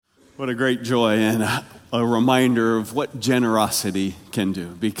What a great joy and a reminder of what generosity can do,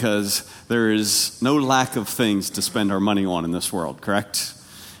 because there is no lack of things to spend our money on in this world, correct?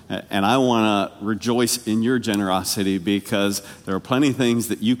 And I want to rejoice in your generosity, because there are plenty of things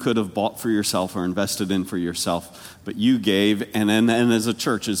that you could have bought for yourself or invested in for yourself, but you gave. And then as a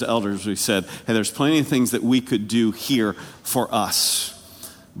church, as elders, we said, hey, there's plenty of things that we could do here for us.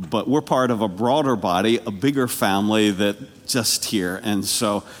 But we're part of a broader body, a bigger family that just here. And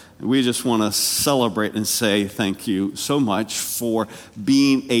so we just want to celebrate and say thank you so much for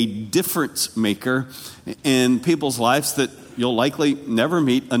being a difference maker in people's lives that you'll likely never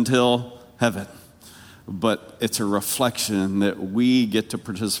meet until heaven. But it's a reflection that we get to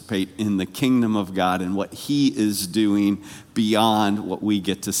participate in the kingdom of God and what He is doing beyond what we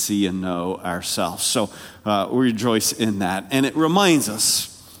get to see and know ourselves. So we rejoice in that. And it reminds us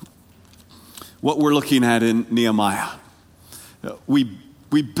what we're looking at in Nehemiah.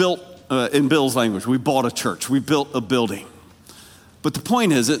 We built, in Bill's language, we bought a church. We built a building. But the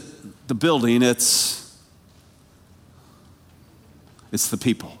point is, the building, it's the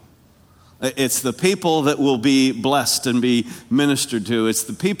people. It's the people that will be blessed and be ministered to. It's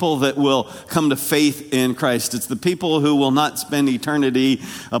the people that will come to faith in Christ. It's the people who will not spend eternity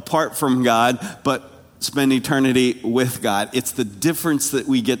apart from God, but spend eternity with God. It's the difference that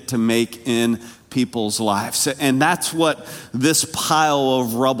we get to make in people's lives. And that's what this pile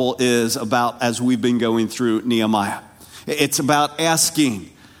of rubble is about as we've been going through Nehemiah. It's about asking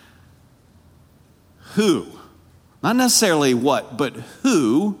who, not necessarily what, but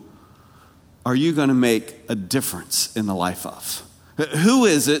who are you going to make a difference in the life of? Who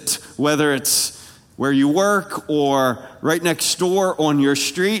is it, whether it's where you work or right next door on your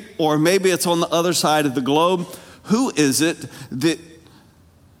street, or maybe it's on the other side of the globe, who is it that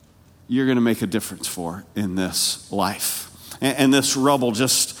you're going to make a difference for in this life? And this rubble,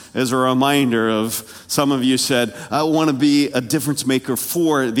 just as a reminder of, some of you said, I want to be a difference maker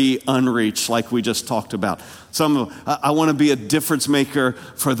for the unreached, like we just talked about. I want to be a difference maker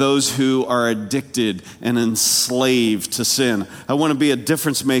for those who are addicted and enslaved to sin. I want to be a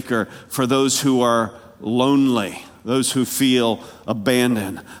difference maker for those who are lonely, those who feel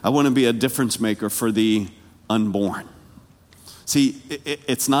abandoned. I want to be a difference maker for the unborn. See,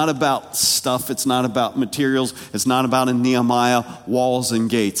 it's not about stuff. It's not about materials. It's not about, in Nehemiah, walls and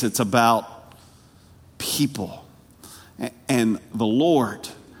gates. It's about people and the Lord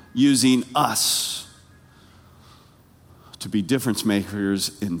using us to be difference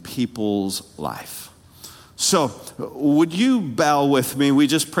makers in people's life. So, would you bow with me? We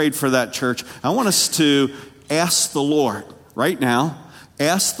just prayed for that church. I want us to ask the Lord right now,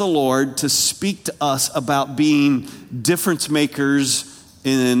 ask the Lord to speak to us about being difference makers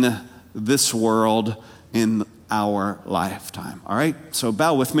in this world, in our lifetime. All right? So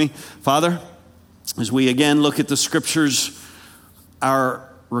bow with me. Father, as we again look at the scriptures, our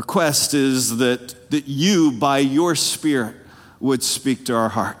request is that you, by your Spirit, would speak to our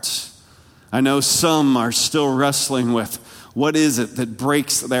hearts. I know some are still wrestling with what is it that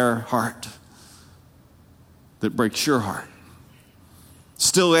breaks their heart, that breaks your heart.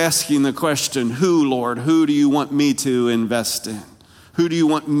 Still asking the question, who, Lord, who do you want me to invest in? Who do you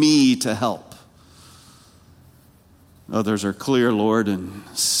want me to help? Others are clear, Lord, and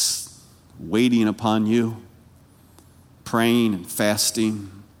waiting upon you, praying and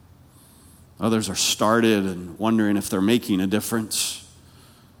fasting. Others are started and wondering if they're making a difference.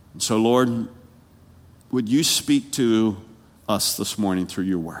 And so, Lord, would you speak to us this morning through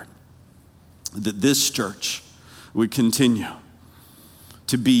your word, that this church would continue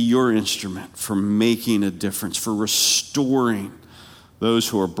to be your instrument for making a difference, for restoring those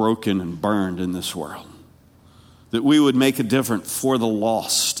who are broken and burned in this world. That we would make a difference for the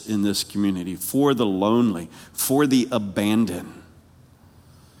lost in this community, for the lonely, for the abandoned,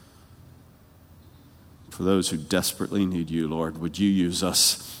 for those who desperately need you, Lord. Would you use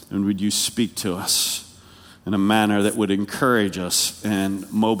us, and would you speak to us in a manner that would encourage us and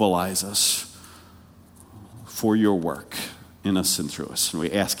mobilize us for your work in us and through us. And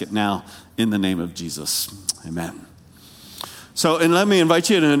we ask it now in the name of Jesus. Amen. So, and let me invite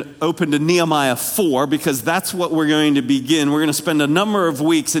you to open to Nehemiah 4, because that's what we're going to begin. We're going to spend a number of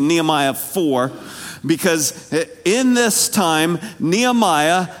weeks in Nehemiah 4, because in this time,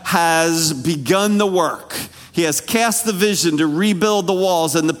 Nehemiah has begun the work. He has cast the vision to rebuild the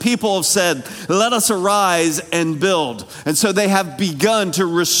walls, and the people have said, let us arise and build. And so they have begun to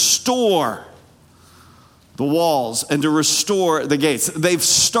restore the walls and to restore the gates. They've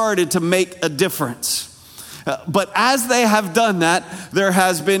started to make a difference. But as they have done that, there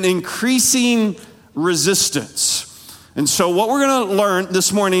has been increasing resistance. And so what we're going to learn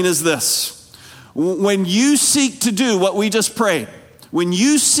this morning is this. When you seek to do what we just prayed, when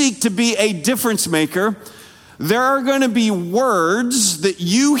you seek to be a difference maker, there are going to be words that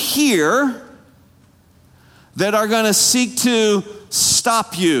you hear that are going to seek to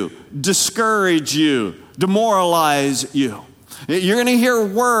stop you, discourage you, demoralize you. You're going to hear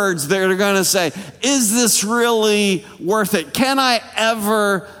words that are going to say, is this really worth it? Can I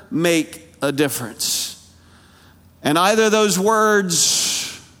ever make a difference? And either those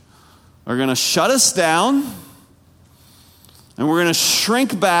words are going to shut us down and we're going to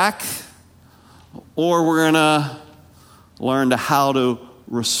shrink back, or we're going to learn how to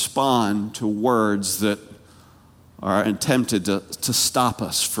respond to words that are attempted to stop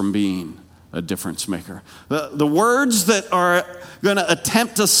us from being a difference maker. The words that are going to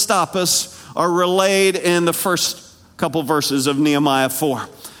attempt to stop us are relayed in the first couple verses of Nehemiah 4.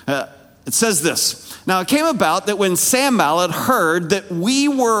 It says this. Now it came about that when Sanballat heard that we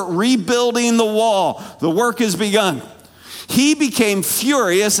were rebuilding the wall, the work has begun, he became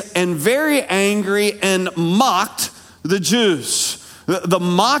furious and very angry and mocked the Jews. The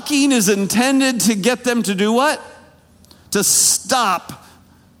mocking is intended to get them to do what? To stop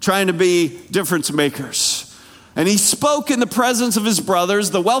trying to be difference makers. And he spoke in the presence of his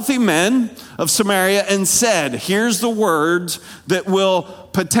brothers, the wealthy men of Samaria, and said, here's the words that will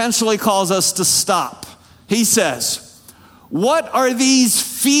potentially cause us to stop. He says, what are these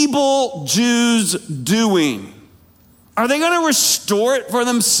feeble Jews doing? Are they going to restore it for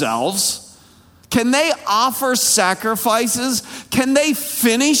themselves? Can they offer sacrifices? Can they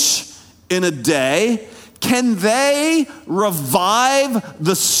finish in a day? Can they revive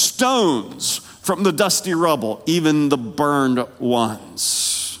the stones from the dusty rubble, even the burned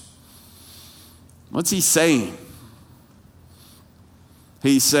ones? What's he saying?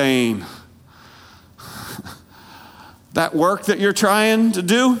 He's saying, that work that you're trying to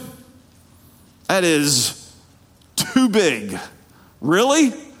do, that is too big.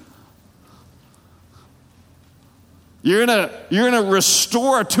 Really? You're gonna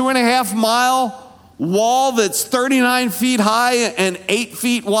restore a 2.5 mile wall that's 39 feet high and 8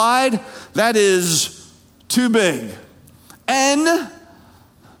 feet wide? That is too big and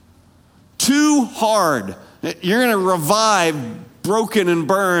too hard. You're going to revive broken and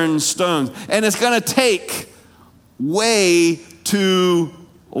burned stones, and it's going to take way too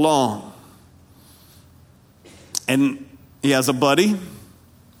long. And he has a buddy,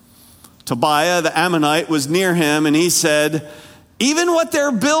 Tobiah the Ammonite, was near him, and he said, even what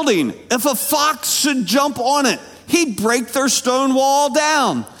they're building, if a fox should jump on it, he'd break their stone wall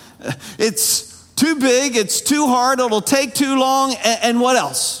down. It's too big, it's too hard, it'll take too long, and what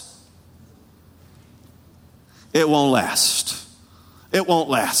else? It won't last. It won't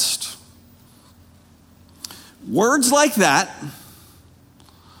last. Words like that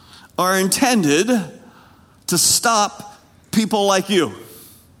are intended to stop people like you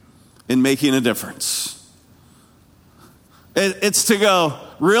in making a difference. It's to go,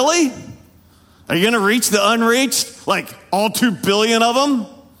 really? Are you going to reach the unreached? Like all 2 billion of them?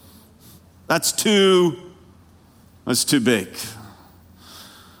 That's too big.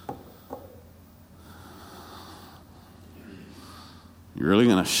 You're really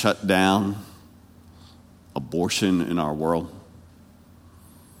going to shut down abortion in our world?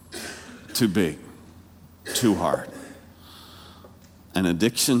 Too big, too hard. An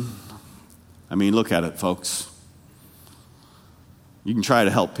addiction? I mean, look at it, folks. You can try to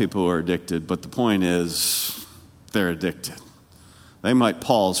help people who are addicted, but the point is they're addicted. They might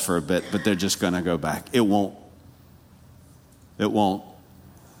pause for a bit, but they're just going to go back. It won't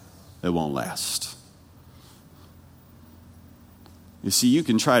last. You see, you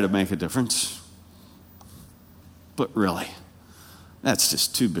can try to make a difference, but really, that's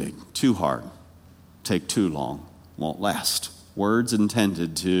just too big, too hard, take too long, won't last. Words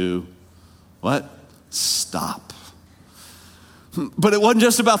intended to, what? Stop. But it wasn't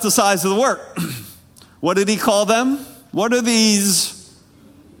just about the size of the work. What did he call them? What are these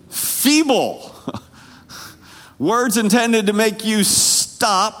feeble words intended to make you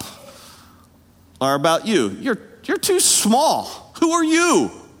stop are about you. You're too small. Who are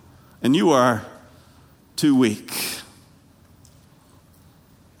you? And you are too weak.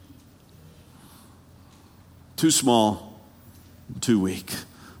 Too small, too weak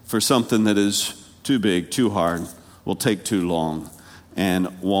for something that is too big, too hard, will take too long,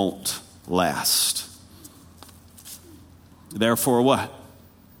 and won't last. Therefore, what?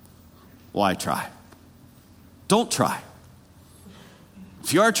 Why try? Don't try.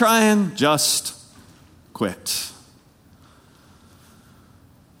 If you are trying, just quit.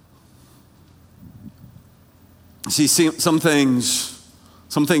 See, some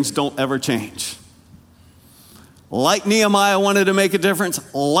things don't ever change. Like Nehemiah wanted to make a difference,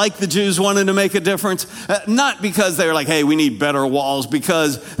 like the Jews wanted to make a difference, not because they were like, hey, we need better walls,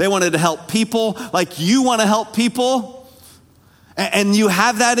 because they wanted to help people, like you want to help people, and you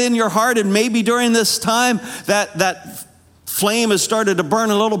have that in your heart, and maybe during this time that flame has started to burn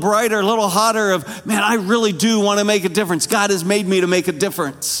a little brighter, a little hotter of, man, I really do want to make a difference. God has made me to make a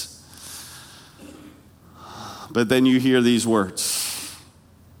difference. But then you hear these words.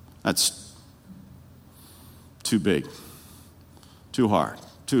 That's too big, too hard,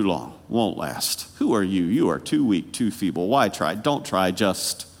 too long, won't last. Who are you? You are too weak, too feeble. Why try? Don't try,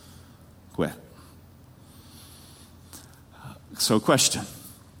 just quit. So question,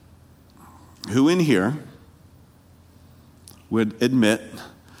 who in here would admit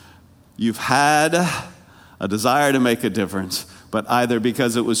you've had a desire to make a difference, but either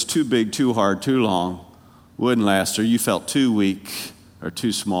because it was too big, too hard, too long, wouldn't last, or you felt too weak or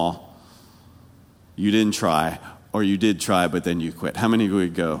too small, you didn't try, or you did try, but then you quit? How many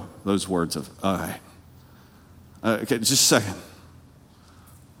would go? Those words of, okay. Okay, just a second.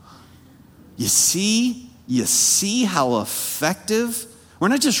 You see how effective? We're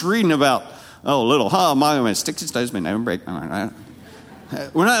not just reading about, my stick to stones, may never break. We're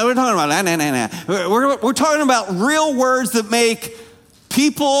talking about, we're talking about real words that make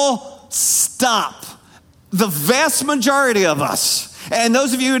people stop. The vast majority of us. And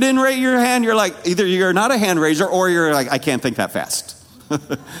those of you who didn't raise your hand, you're like, either you're not a hand raiser or you're like, I can't think that fast.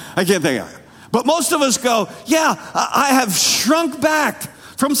 I can't think of it. But most of us go, yeah, I have shrunk back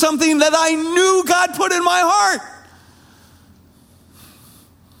from something that I knew God put in my heart.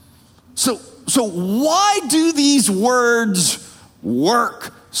 So why do these words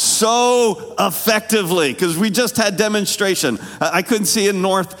work so effectively? Because we just had demonstration. I couldn't see in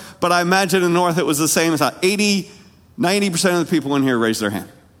North, but I imagine in North it was the same. It's 90% of the people in here raised their hand.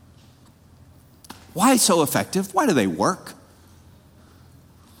 Why so effective? Why do they work?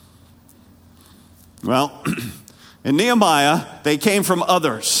 Well, in Nehemiah, they came from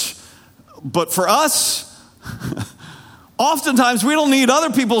others. But for us, oftentimes we don't need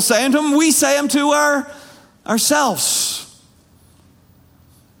other people saying them. We say them to ourselves.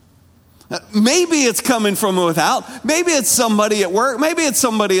 Maybe it's coming from without. Maybe it's somebody at work. Maybe it's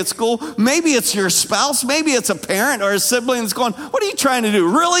somebody at school. Maybe it's your spouse. Maybe it's a parent or a sibling that's going, what are you trying to do?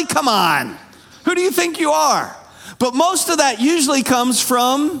 Really? Come on. Who do you think you are? But most of that usually comes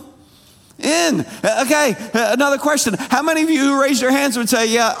from in. Okay, another question. How many of you who raised your hands would say,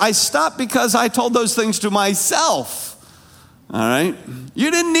 yeah, I stopped because I told those things to myself? All right.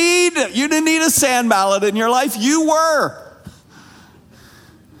 You didn't need a sand ballot in your life. You were.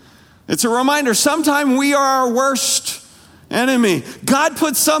 It's a reminder, sometimes we are our worst enemy. God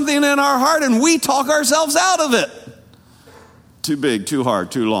puts something in our heart and we talk ourselves out of it. Too big, too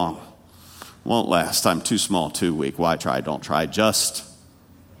hard, too long. Won't last. I'm too small, too weak. Why try? Don't try. Just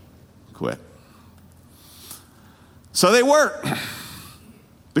quit. So they work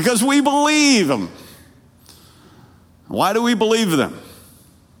because we believe them. Why do we believe them?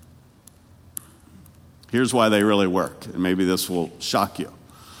 Here's why they really work. And maybe this will shock you.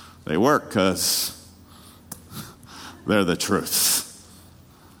 They work because they're the truth.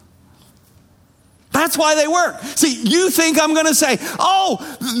 That's why they work. See, you think I'm going to say, oh,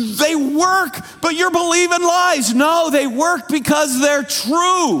 they work, but you're believing lies. No, they work because they're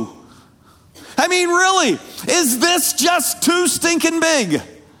true. I mean, really, is this just too stinking big?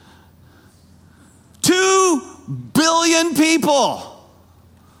 2 billion people.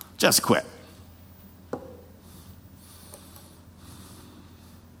 Just quit.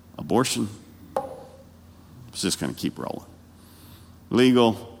 Abortion, it's just going to keep rolling.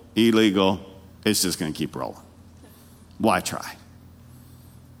 Legal, illegal, it's just going to keep rolling. Why try?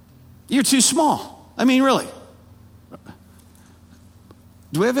 You're too small. I mean, really.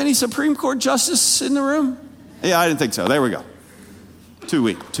 Do we have any Supreme Court justice in the room? Yeah, I didn't think so. There we go. Too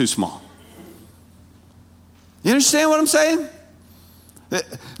weak, too small. You understand what I'm saying?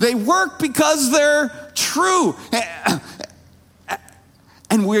 They work because they're true.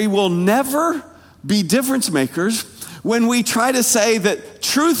 And we will never be difference makers when we try to say that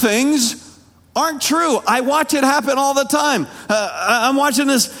true things aren't true. I watch it happen all the time. I'm watching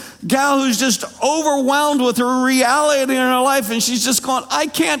this gal who's just overwhelmed with her reality in her life, and she's just going, I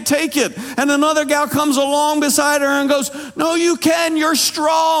can't take it. And another gal comes along beside her and goes, no, you can. You're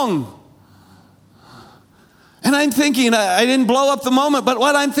strong. And I'm thinking, I didn't blow up the moment, but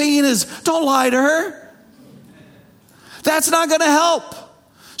what I'm thinking is, don't lie to her. That's not going to help.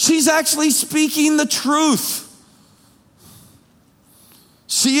 She's actually speaking the truth.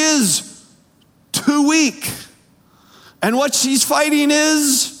 She is too weak, And what she's fighting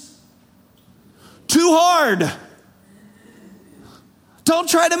is too hard. Don't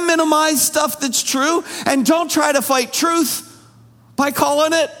try to minimize stuff that's true, and don't try to fight truth by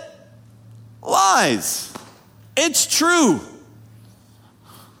calling it lies. It's true.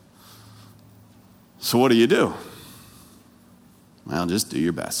 So what do? Well, just do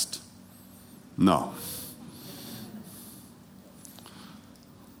your best. No.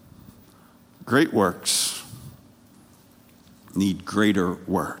 Great works need greater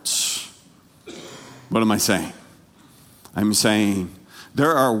words. What am I saying? I'm saying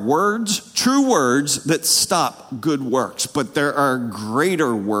there are words, true words, that stop good works, but there are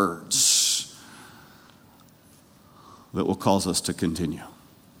greater words that will cause us to continue.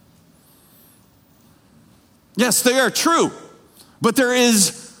 Yes, they are true, but there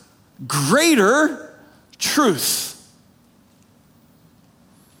is greater truth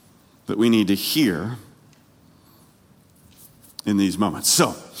that we need to hear in these moments.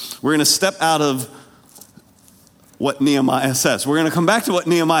 So, we're going to step out of what Nehemiah says. We're going to come back to what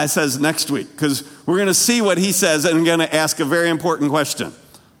Nehemiah says next week, because we're going to see what he says and going to ask a very important question.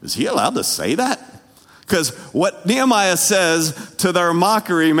 Is he allowed to say that? Because what Nehemiah says to their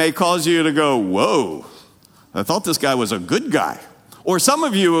mockery may cause you to go, whoa, I thought this guy was a good guy. Or some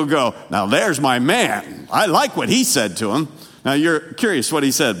of you will go, now there's my man. I like what he said to him. Now you're curious what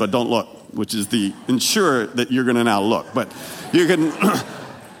he said, but don't look, which is the ensure that you're going to now look. But you can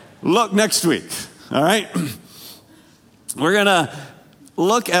look next week, all right? We're going to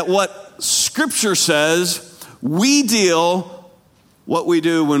look at what Scripture says we deal, what we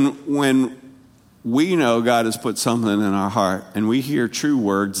do when we know God has put something in our heart and we hear true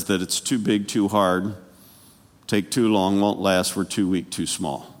words that it's too big, too hard, take too long, won't last, we're too weak, too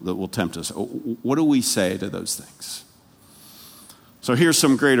small, that will tempt us. What do we say to those things? So here's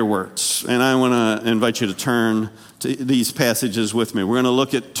some greater words, and I want to invite you to turn to these passages with me. We're going to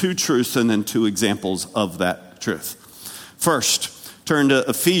look at two truths and then two examples of that truth. First, turn to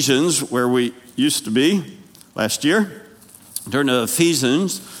Ephesians, where we used to be last year. Turn to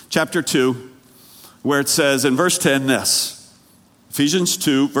Ephesians chapter 2, where it says in verse 10 this. Ephesians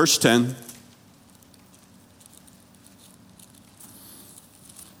 2, verse 10.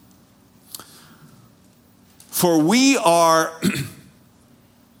 For we are,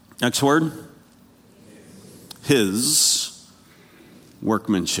 next word, his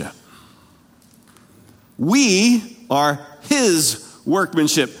workmanship. We are his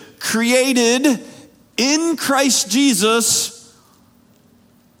workmanship, created in Christ Jesus,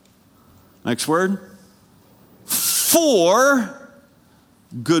 next word, for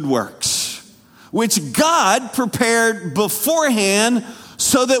good works, which God prepared beforehand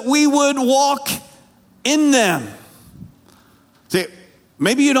so that we would walk in them. See,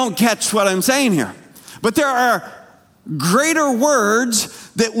 maybe you don't catch what I'm saying here, but there are greater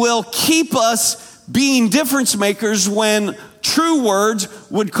words that will keep us being difference makers when true words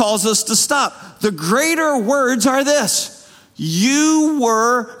would cause us to stop. The greater words are this: you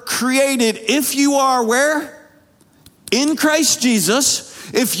were created, if you are where? In Christ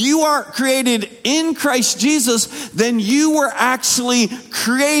Jesus. If you are created in Christ Jesus, then you were actually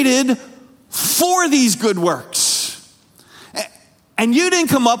created for these good works. And you didn't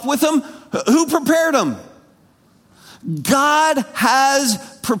come up with them. Who prepared them? God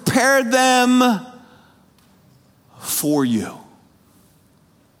has prepared them for you.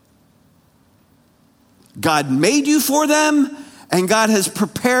 God made you for them, and God has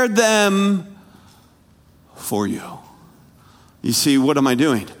prepared them for you. You see, what am I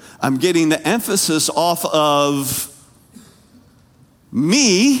doing? I'm getting the emphasis off of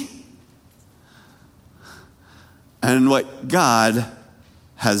me and what God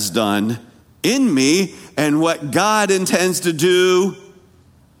has done in me and what God intends to do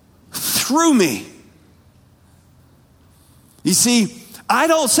through me. You see, I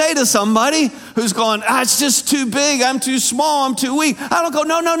don't say to somebody who's going, it's just too big, I'm too small, I'm too weak. I don't go,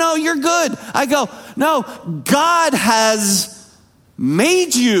 no, you're good. I go, no, God has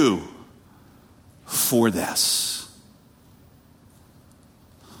made you for this.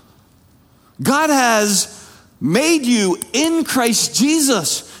 God has made you in Christ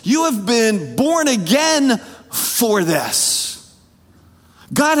Jesus. You have been born again for this.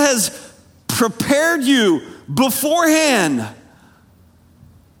 God has prepared you beforehand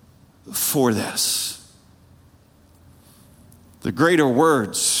for this. The greater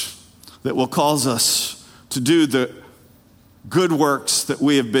words that will cause us to do the good works that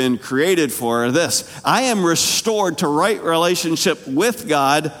we have been created for are this: I am restored to right relationship with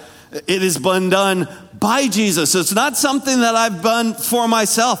God. It has been done by Jesus. It's not something that I've done for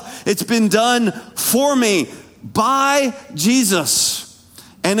myself. It's been done for me by Jesus,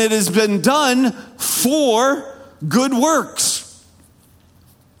 and it has been done for good works.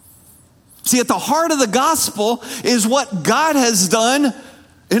 See, at the heart of the gospel is what God has done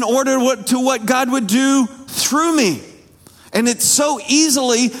in order to what God would do through me. And it's so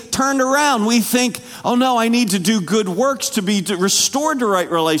easily turned around. We think, oh no, I need to do good works to be restored to right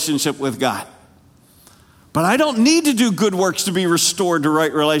relationship with God. But I don't need to do good works to be restored to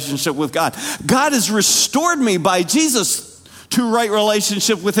right relationship with God. God has restored me by Jesus to right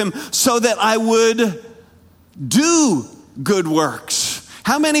relationship with him so that I would do good works.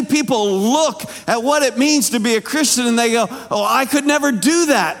 How many people look at what it means to be a Christian and they go, oh, I could never do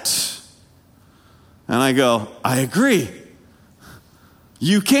that. And I go, I agree.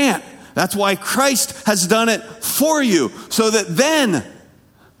 You can't. That's why Christ has done it for you. So that then,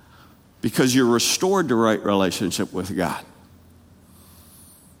 because you're restored to right relationship with God,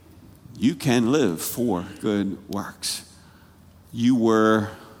 you can live for good works. You were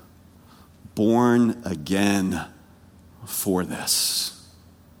born again for this.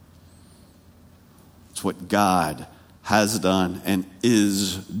 It's what God has done and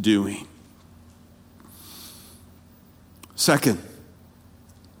is doing. Second,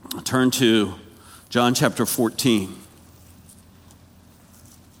 turn to John chapter 14.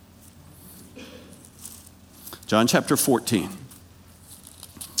 John chapter 14.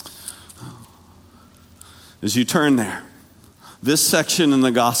 As you turn there, this section in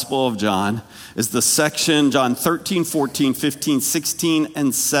the Gospel of John is the section, John 13, 14, 15, 16,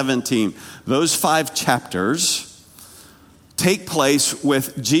 and 17. Those 5 chapters take place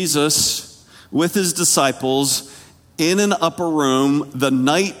with Jesus, with his disciples, in an upper room the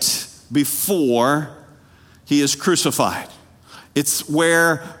night before he is crucified. It's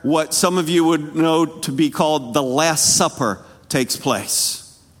where what some of you would know to be called the Last Supper takes place.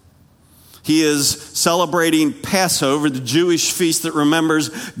 He is celebrating Passover, the Jewish feast that remembers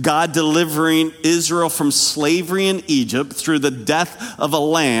God delivering Israel from slavery in Egypt through the death of a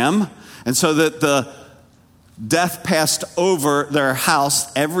lamb. And so that the death passed over their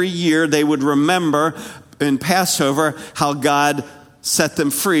house every year, they would remember in Passover how God set them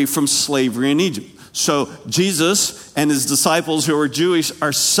free from slavery in Egypt. So Jesus and his disciples who are Jewish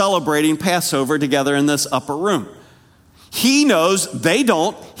are celebrating Passover together in this upper room. He knows, they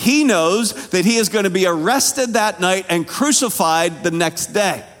don't, he knows that he is going to be arrested that night and crucified the next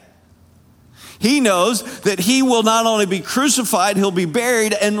day. He knows that he will not only be crucified, he'll be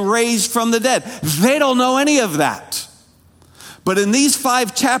buried and raised from the dead. They don't know any of that. But in these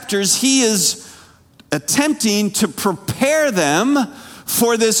 5 chapters, he is attempting to prepare them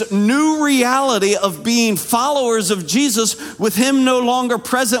for this new reality of being followers of Jesus with him no longer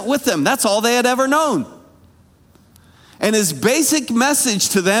present with them. That's all they had ever known. And his basic message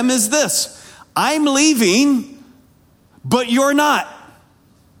to them is this: I'm leaving, but you're not.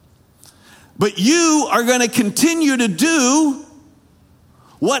 But you are going to continue to do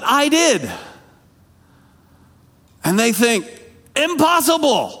what I did. And they think,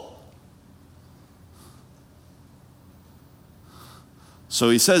 impossible. So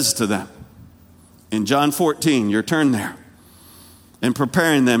he says to them in John 14, your turn there, in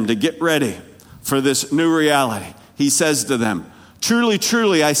preparing them to get ready for this new reality, he says to them, truly,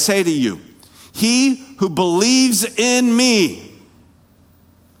 truly, I say to you, he who believes in me.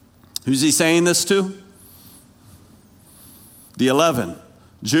 Who's he saying this to? The 11.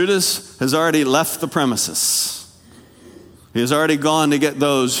 Judas has already left the premises. He has already gone to get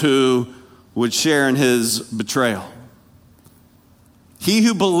those who would share in his betrayal. He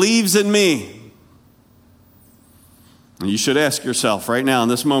who believes in me. And you should ask yourself right now in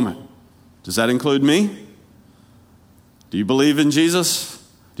this moment, does that include me? Do you believe in Jesus?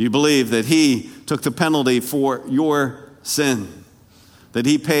 Do you believe that he took the penalty for your sin? That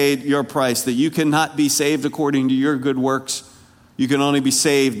he paid your price? That you cannot be saved according to your good works? You can only be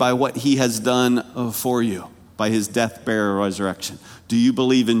saved by what he has done for you, by his death, burial, resurrection. Do you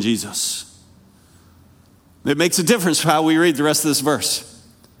believe in Jesus? It makes a difference how we read the rest of this verse.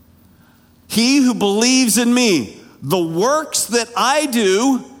 He who believes in me, the works that I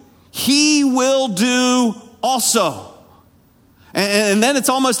do, he will do also. And then it's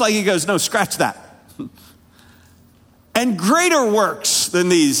almost like he goes, no, scratch that. And greater works than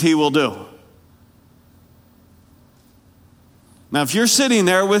these he will do. Now, if you're sitting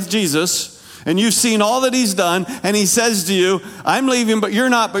there with Jesus and you've seen all that he's done, and he says to you, I'm leaving, but you're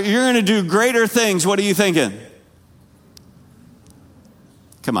not, but you're going to do greater things, what are you thinking?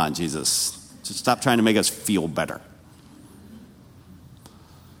 Come on, Jesus. Just stop trying to make us feel better.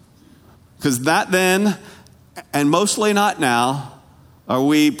 Because that then, and mostly not now, are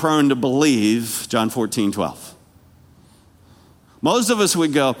we prone to believe John 14:12. Most of us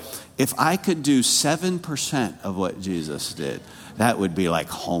would go, if I could do 7% of what Jesus did, that would be like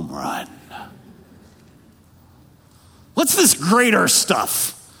home run. What's this greater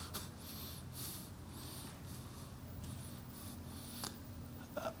stuff?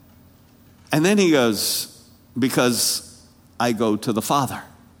 And then he goes, because I go to the Father.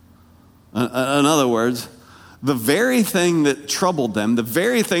 In other words, the very thing that troubled them, the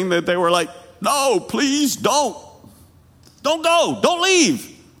very thing that they were like, no, please don't. Don't go. Don't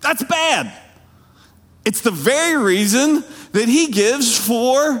leave. That's bad. It's the very reason that he gives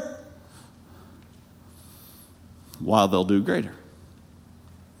for while they'll do greater.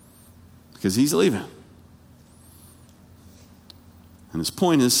 Because he's leaving. And his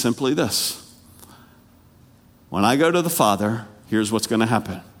point is simply this. When I go to the Father, here's what's going to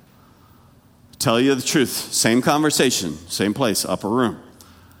happen. Tell you the truth. Same conversation, same place, upper room.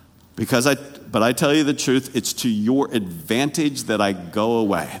 But I tell you the truth, it's to your advantage that I go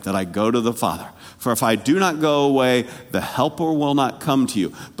away, that I go to the Father. For if I do not go away, the Helper will not come to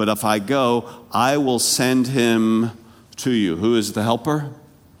you. But if I go, I will send him to you. Who is the Helper?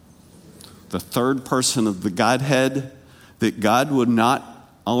 The third person of the Godhead, that God would not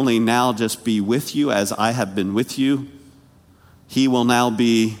only now just be with you as I have been with you, he will now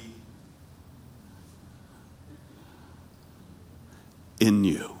be in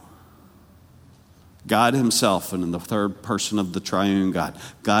you. God himself, and in the third person of the triune God,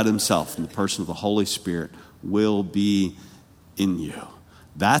 God himself in the person of the Holy Spirit will be in you.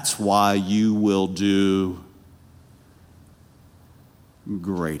 That's why you will do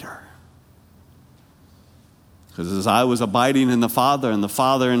greater. Because as I was abiding in the Father and the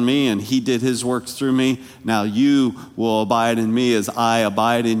Father in me, and he did his works through me, now you will abide in me as I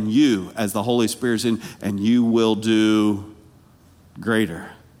abide in you, as the Holy Spirit's in, and you will do greater.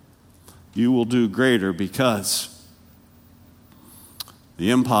 You will do greater because the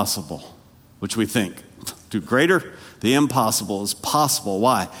impossible, which we think, do greater, the impossible is possible.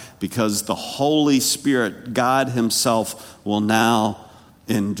 Why? Because the Holy Spirit, God himself, will now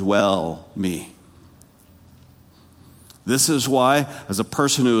indwell me. This is why, as a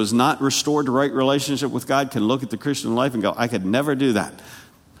person who is not restored to right relationship with God can look at the Christian life and go, I could never do that.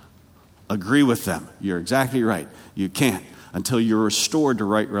 Agree with them. You're exactly right. You can't until you're restored to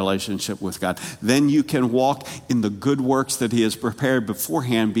right relationship with God. Then you can walk in the good works that he has prepared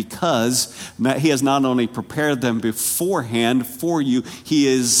beforehand, because he has not only prepared them beforehand for you, he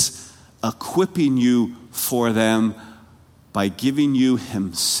is equipping you for them by giving you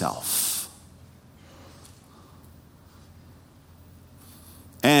himself.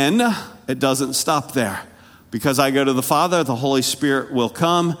 And it doesn't stop there. Because I go to the Father, the Holy Spirit will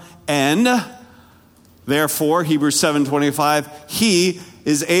come, and therefore, Hebrews 7:25, he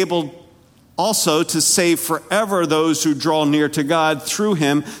is able also to save forever those who draw near to God through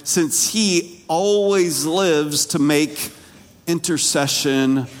him, since he always lives to make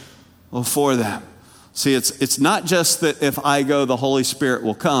intercession for them. See, it's not just that if I go, the Holy Spirit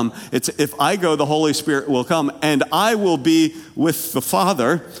will come. It's if I go, the Holy Spirit will come, and I will be with the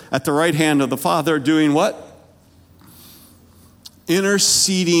Father at the right hand of the Father, doing what?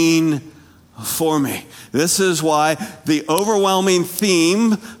 Interceding for me. This is why the overwhelming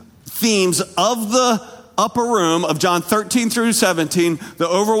themes of the upper room of John 13 through 17, the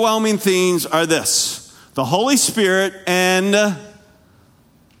overwhelming themes are this: the Holy Spirit and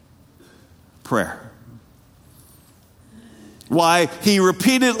prayer. Why he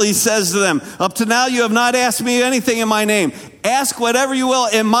repeatedly says to them, up to now you have not asked me anything in my name. Ask whatever you will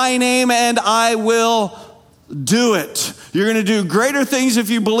in my name and I will do it. You're going to do greater things if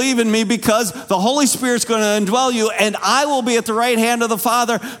you believe in me, because the Holy Spirit's going to indwell you, and I will be at the right hand of the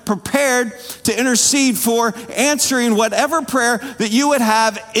Father, prepared to intercede for, answering whatever prayer that you would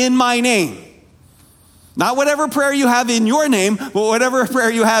have in my name. Not whatever prayer you have in your name, but whatever prayer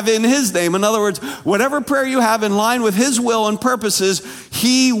you have in his name. In other words, whatever prayer you have in line with his will and purposes,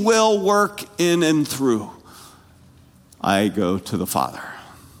 he will work in and through. I go to the Father.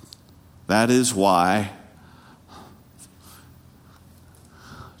 That is why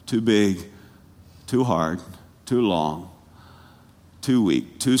too big, too hard, too long, too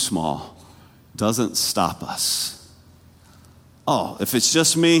weak, too small doesn't stop us. Oh, if it's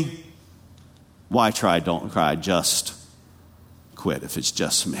just me, why try? Don't cry. Just quit if it's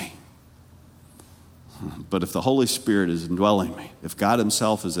just me. But if the Holy Spirit is indwelling me, if God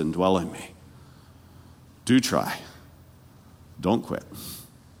himself is indwelling me, do try. Don't quit.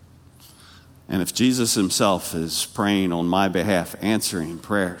 And if Jesus himself is praying on my behalf, answering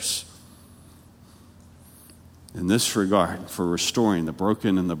prayers in this regard for restoring the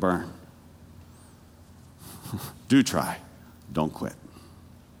broken and the burned, do try. don't quit.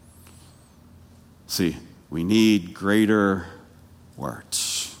 See, we need greater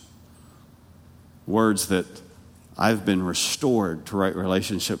words. Words that I've been restored to right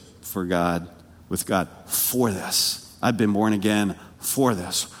relationship with God for this. I've been born again for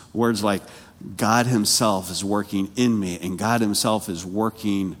this. Words like God himself is working in me and God himself is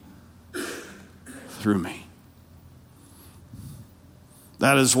working through me.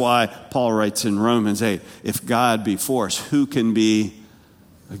 That is why Paul writes in Romans 8, if God be for us, who can be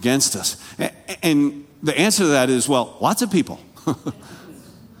against us? And the answer to that is, well, lots of people.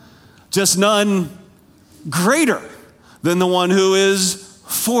 Just none greater than the one who is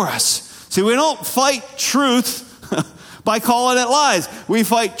for us. See, we don't fight truth by calling it lies. We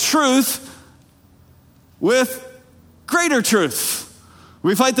fight truth with greater truth.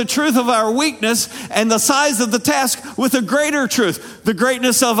 We fight the truth of our weakness and the size of the task with a greater truth, the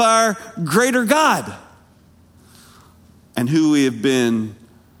greatness of our greater God, and who we have been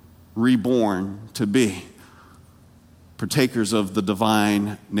reborn to be, partakers of the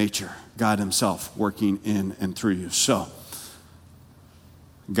divine nature, God himself working in and through you. So,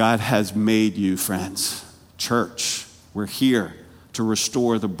 God has made you, friends. Church, we're here to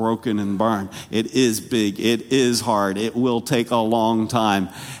restore the broken and burned. It is big. It is hard. It will take a long time.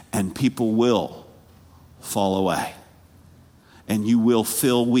 And people will fall away. And you will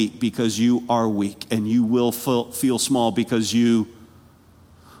feel weak because you are weak. And you will feel small because you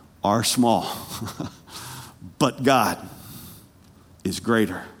are small. But God is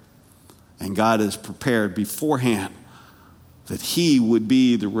greater. And God is prepared beforehand that he would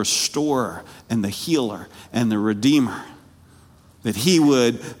be the restorer and the healer and the redeemer. That he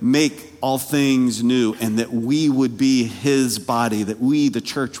would make all things new and that we would be his body, that we, the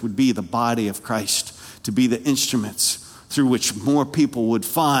church, would be the body of Christ, to be the instruments through which more people would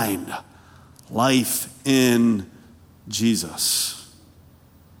find life in Jesus.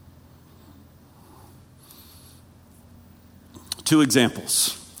 2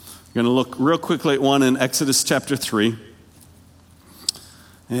 examples. I'm going to look real quickly at one in Exodus chapter 3,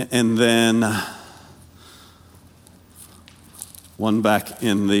 and then one back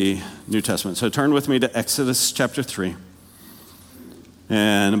in the New Testament. So turn with me to Exodus chapter 3.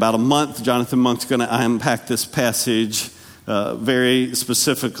 And in about a month, Jonathan Monk's going to unpack this passage very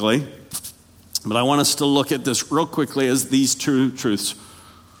specifically. But I want us to look at this real quickly as these two truths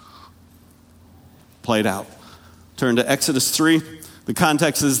played out. Turn to Exodus 3. The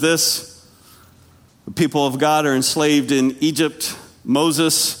context is this. The people of God are enslaved in Egypt.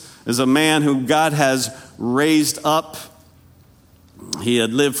 Moses is a man who God has raised up. He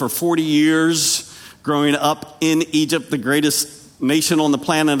had lived for 40 years growing up in Egypt, the greatest nation on the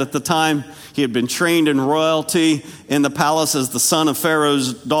planet at the time. He had been trained in royalty in the palace as the son of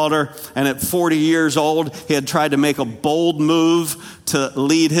Pharaoh's daughter. And at 40 years old, he had tried to make a bold move to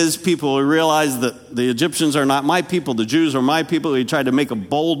lead his people. He realized that the Egyptians are not my people, the Jews are my people. He tried to make a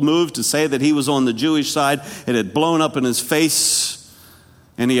bold move to say that he was on the Jewish side. It had blown up in his face,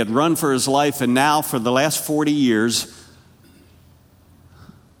 and he had run for his life. And now, for the last 40 years,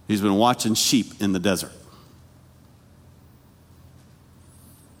 he's been watching sheep in the desert.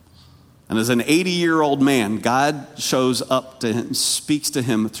 And as an 80-year-old man, God shows up to him, speaks to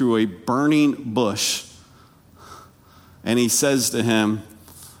him through a burning bush. And he says to him,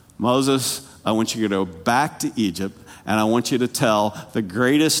 Moses, I want you to go back to Egypt, and I want you to tell the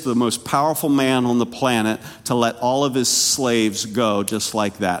greatest, the most powerful man on the planet to let all of his slaves go just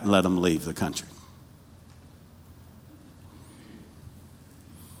like that and let them leave the country.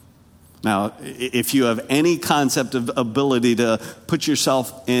 Now, if you have any concept of ability to put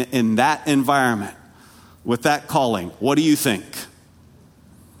yourself in that environment with that calling, what do you think?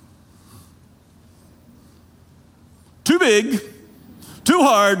 Too big, too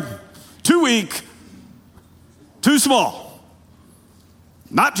hard, too weak, too small.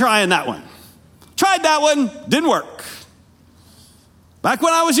 Not trying that one. Tried that one, didn't work. Back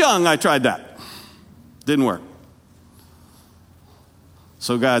when I was young, I tried that. Didn't work.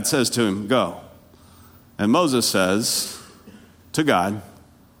 So God says to him, go. And Moses says to God,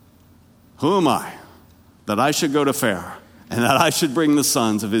 who am I that I should go to Pharaoh and that I should bring the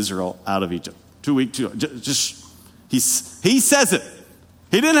sons of Israel out of Egypt? He says it.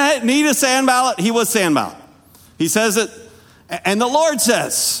 He didn't need a Sanballat. He was Sanballat. He says it. And the Lord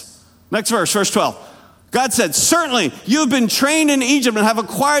says, next verse 12. God said, certainly you have been trained in Egypt and have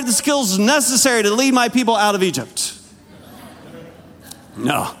acquired the skills necessary to lead my people out of Egypt.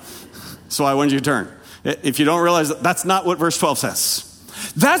 No. So I want you to turn. If you don't realize that's not what verse 12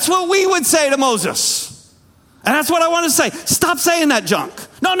 says. That's what we would say to Moses. And that's what I want to say. Stop saying that junk.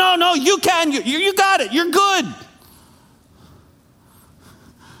 No, you can. You got it. You're good.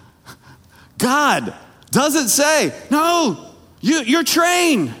 God doesn't say, no, you're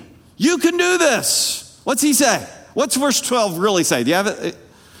trained. You can do this. What's he say? What's verse 12 really say? Do you have it?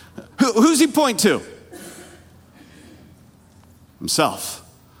 Who's he point to? Himself.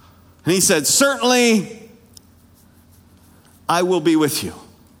 And he said, certainly I will be with you.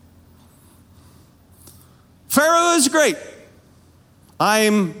 Pharaoh is great.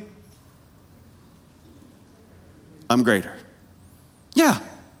 I'm greater. Yeah.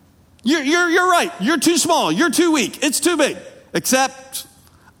 You're right. You're too small. You're too weak. It's too big. Except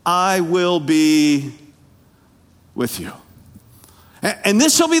I will be with you. And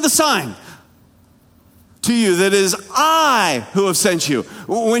this shall be the sign to you that it is I who have sent you.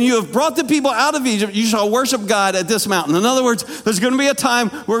 When you have brought the people out of Egypt, you shall worship God at this mountain. In other words, there's going to be a time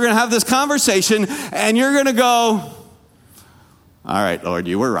we're going to have this conversation and you're going to go, all right, Lord,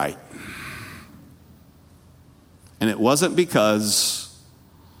 you were right. And it wasn't because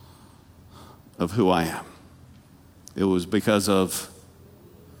of who I am. It was because of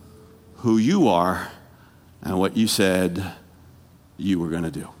who you are and what you said you were going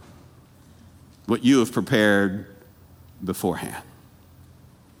to do. What you have prepared beforehand.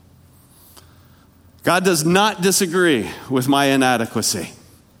 God does not disagree with my inadequacy,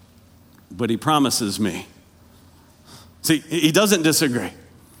 but he promises me. See, he doesn't disagree.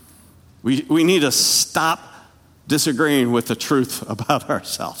 We need to stop disagreeing with the truth about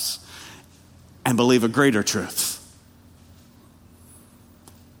ourselves and believe a greater truth.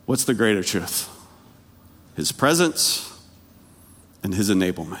 What's the greater truth? His presence and his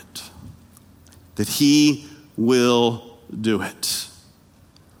enablement. That he will do it.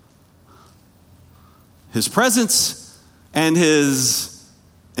 His presence and his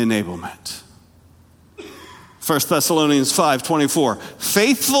enablement. 1 Thessalonians 5:24.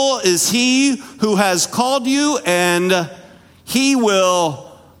 Faithful is he who has called you, and he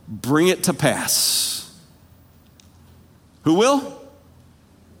will bring it to pass. Who will?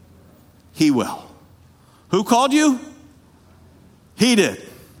 He will. Who called you? He did.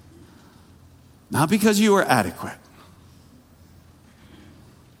 Not because you were adequate.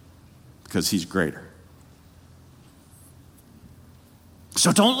 Because he's greater.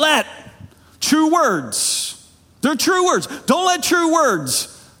 So don't let true words, they're true words. Don't let true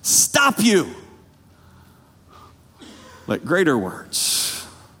words stop you. Let greater words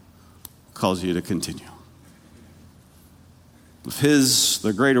cause you to continue. With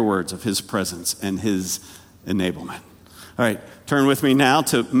the greater words of his presence and his enablement. All right, turn with me now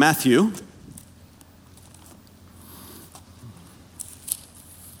to Matthew.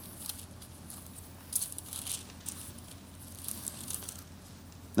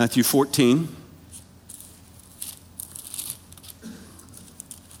 Matthew 14.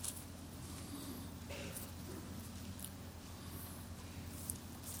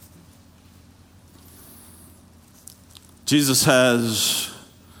 Jesus has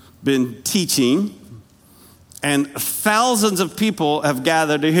been teaching, and thousands of people have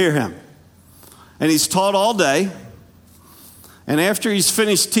gathered to hear him. And he's taught all day. And after he's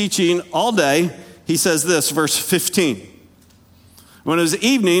finished teaching all day, he says this, verse 15. When it was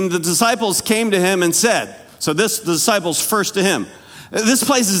evening, the disciples came to him and said, the disciples first to him, this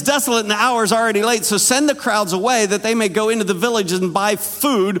place is desolate and the hour is already late, so send the crowds away that they may go into the villages and buy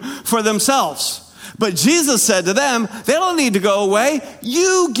food for themselves. But Jesus said to them, they don't need to go away.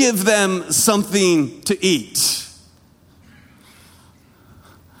 You give them something to eat.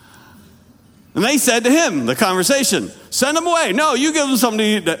 And they said to him, the conversation, send them away. No, you give them something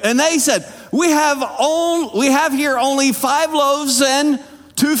to eat. And they said, we have here only 5 loaves and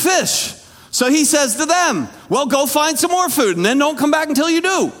 2 fish. So he says to them, well, go find some more food and then don't come back until you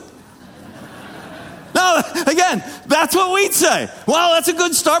do. No, again, that's what we'd say. Well, that's a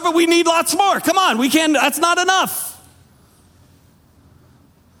good start, but we need lots more. Come on, that's not enough.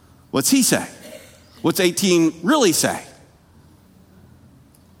 What's he say? What's 18 really say?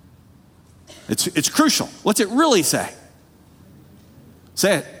 It's crucial. What's it really say?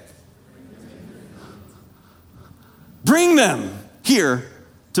 Say it. Bring them here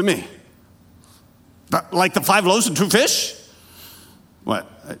to me. Like the 5 loaves and 2 fish? What?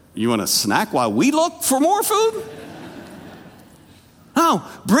 You want a snack while we look for more food? No,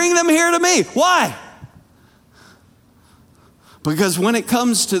 bring them here to me. Why? Because when it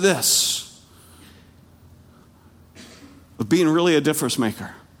comes to this, of being really a difference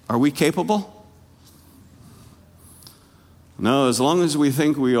maker, are we capable? No, as long as we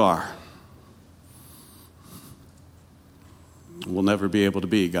think we are, we'll never be able to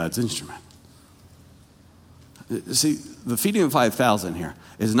be God's instrument. See, the feeding of 5,000 here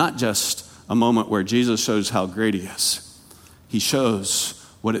is not just a moment where Jesus shows how great he is. He shows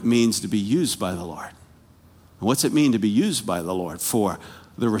what it means to be used by the Lord. And what's it mean to be used by the Lord for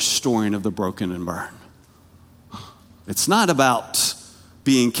the restoring of the broken and burned? It's not about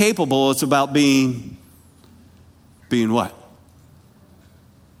being capable, it's about being what?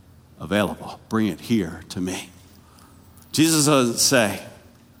 Available. Bring it here to me. Jesus doesn't say,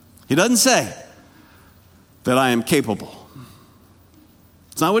 he doesn't say that I am capable.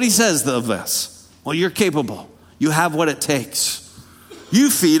 It's not what he says of this. Well, you're capable. You have what it takes. You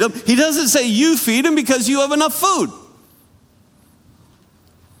feed them. He doesn't say you feed them because you have enough food.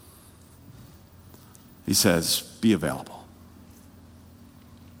 He says, be available.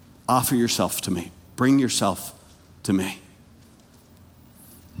 Offer yourself to me. Bring yourself to me.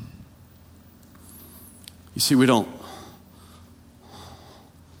 You see, we don't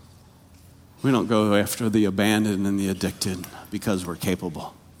go after the abandoned and the addicted because we're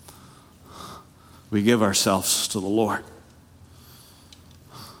capable. We give ourselves to the Lord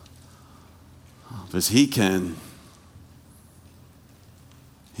because He can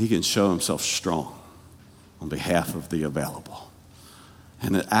show Himself strong on behalf of the available.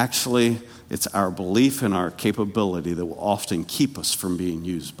 And it's our belief in our capability that will often keep us from being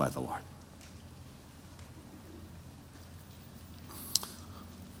used by the Lord.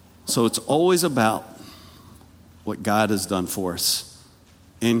 So it's always about what God has done for us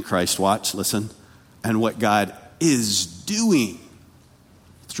in Christ. Watch, listen. And what God is doing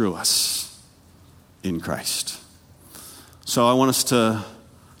through us in Christ. So I want us to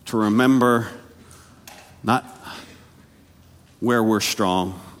remember not where we're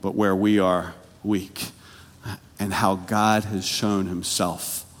strong, but where we are weak, and how God has shown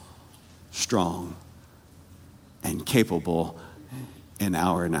Himself strong and capable in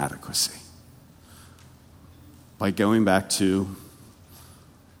our inadequacy. By going back to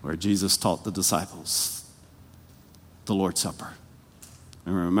where Jesus taught the disciples the Lord's Supper,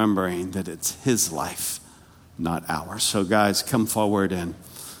 and remembering that it's His life, not ours. So guys, come forward, and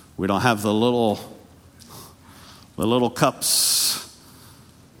we don't have the little cups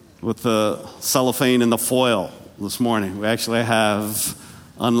with the cellophane and the foil this morning. We actually have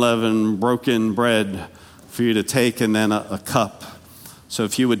unleavened, broken bread for you to take, and then a cup. So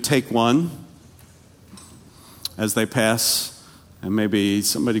if you would take one as they pass, and maybe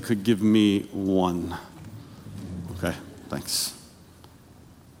somebody could give me one. Okay, thanks.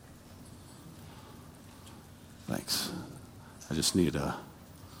 Thanks. I just need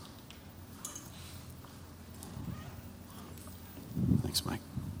Thanks, Mike.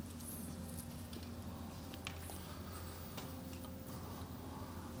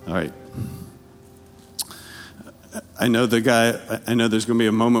 All right. I know there's going to be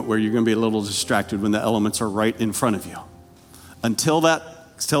a moment where you're going to be a little distracted when the elements are right in front of you. Until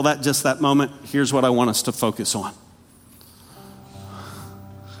just that moment, here's what I want us to focus on.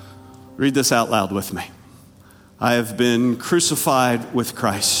 Read this out loud with me. I have been crucified with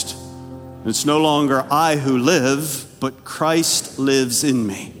Christ. It's no longer I who live, but Christ lives in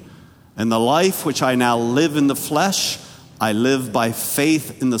me. And the life which I now live in the flesh, I live by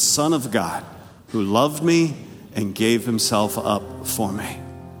faith in the Son of God, who loved me and gave Himself up for me.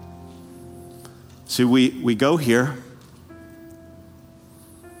 See, we go here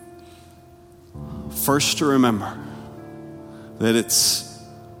first to remember that it's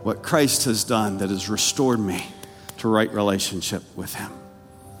what Christ has done that has restored me to right relationship with Him.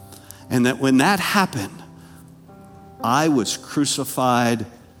 And that when that happened, I was crucified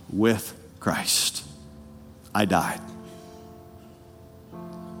with Christ. I died.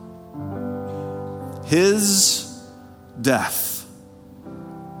 His death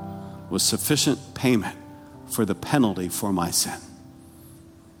was sufficient payment for the penalty for my sin.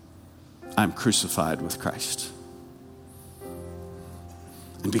 I'm crucified with Christ.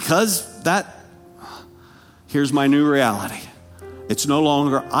 And because that, here's my new reality. It's no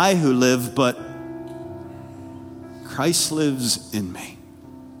longer I who live, but Christ lives in me.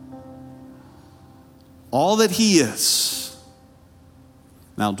 All that He is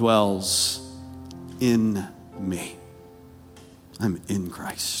now dwells in me. I'm in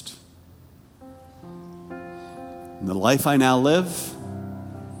Christ. And the life I now live,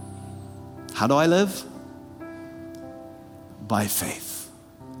 how do I live? By faith.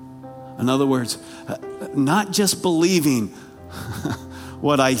 In other words, not just believing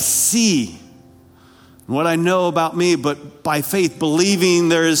what I see, what I know about me, but by faith, believing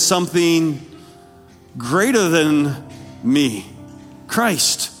there is something greater than me.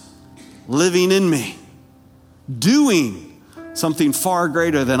 Christ living in me, doing something far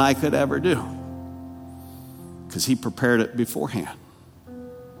greater than I could ever do, because He prepared it beforehand.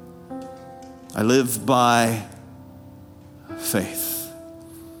 I live by faith.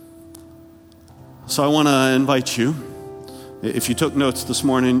 So I want to invite you, if you took notes this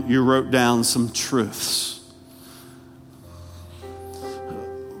morning, you wrote down some truths.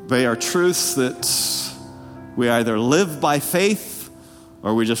 They are truths that we either live by faith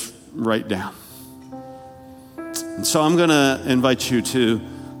or we just write down. And so I'm going to invite you to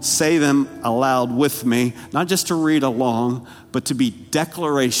say them aloud with me, not just to read along, but to be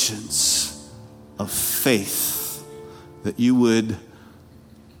declarations of faith that you would,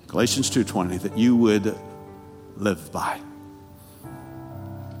 Galatians 2:20, that you would live by.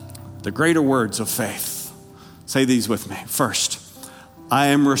 The greater words of faith. Say these with me. First, I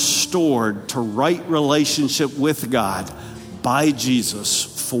am restored to right relationship with God by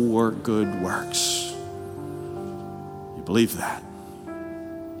Jesus for good works. You believe that?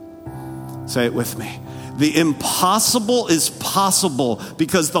 Say it with me. The impossible is possible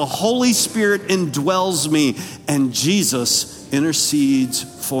because the Holy Spirit indwells me and Jesus intercedes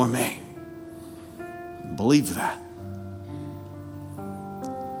for me. Believe that.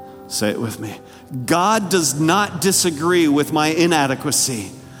 Say it with me. God does not disagree with my inadequacy,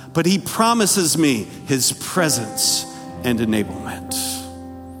 but he promises me his presence and enablement.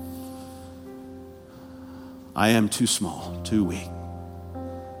 I am too small, too weak,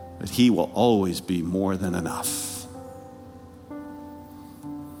 but he will always be more than enough.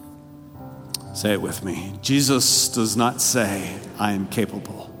 Say it with me. Jesus does not say, I am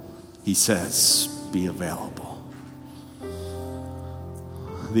capable. He says, be available.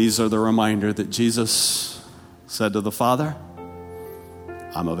 These are the reminder that Jesus said to the Father,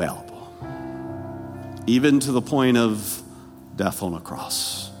 I'm available. Even to the point of death on a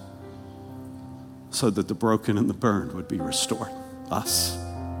cross, so that the broken and the burned would be restored. Us.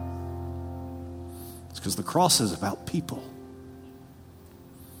 It's because the cross is about people.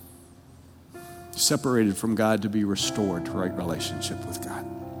 Separated from God to be restored to right relationship with God.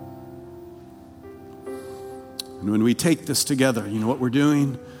 And when we take this together, you know what we're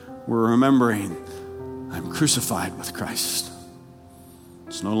doing? We're remembering, I'm crucified with Christ.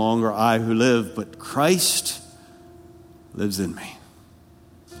 It's no longer I who live, but Christ lives in me.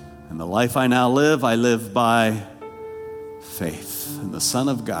 And the life I now live, I live by faith in the Son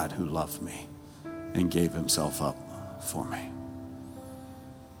of God who loved me and gave himself up for me.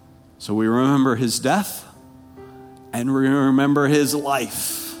 So we remember his death and we remember his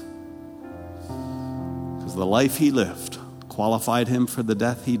life. The life he lived qualified him for the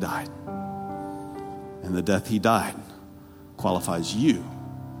death he died. And the death he died qualifies you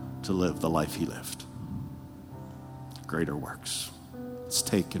to live the life he lived. Greater works. Let's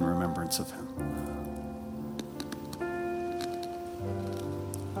take in remembrance of him.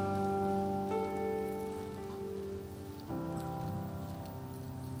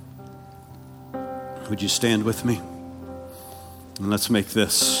 Would you stand with me? And let's make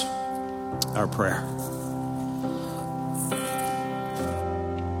this our prayer.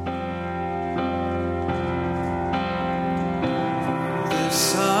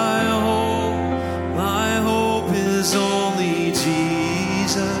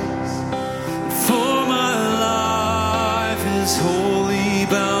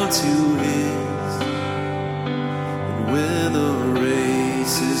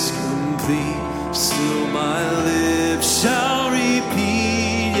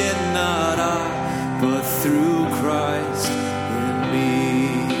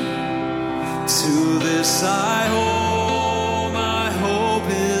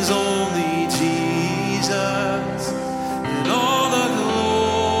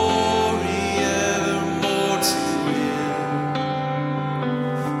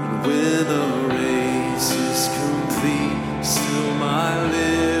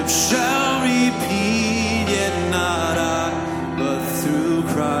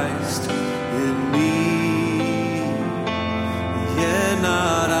 Christ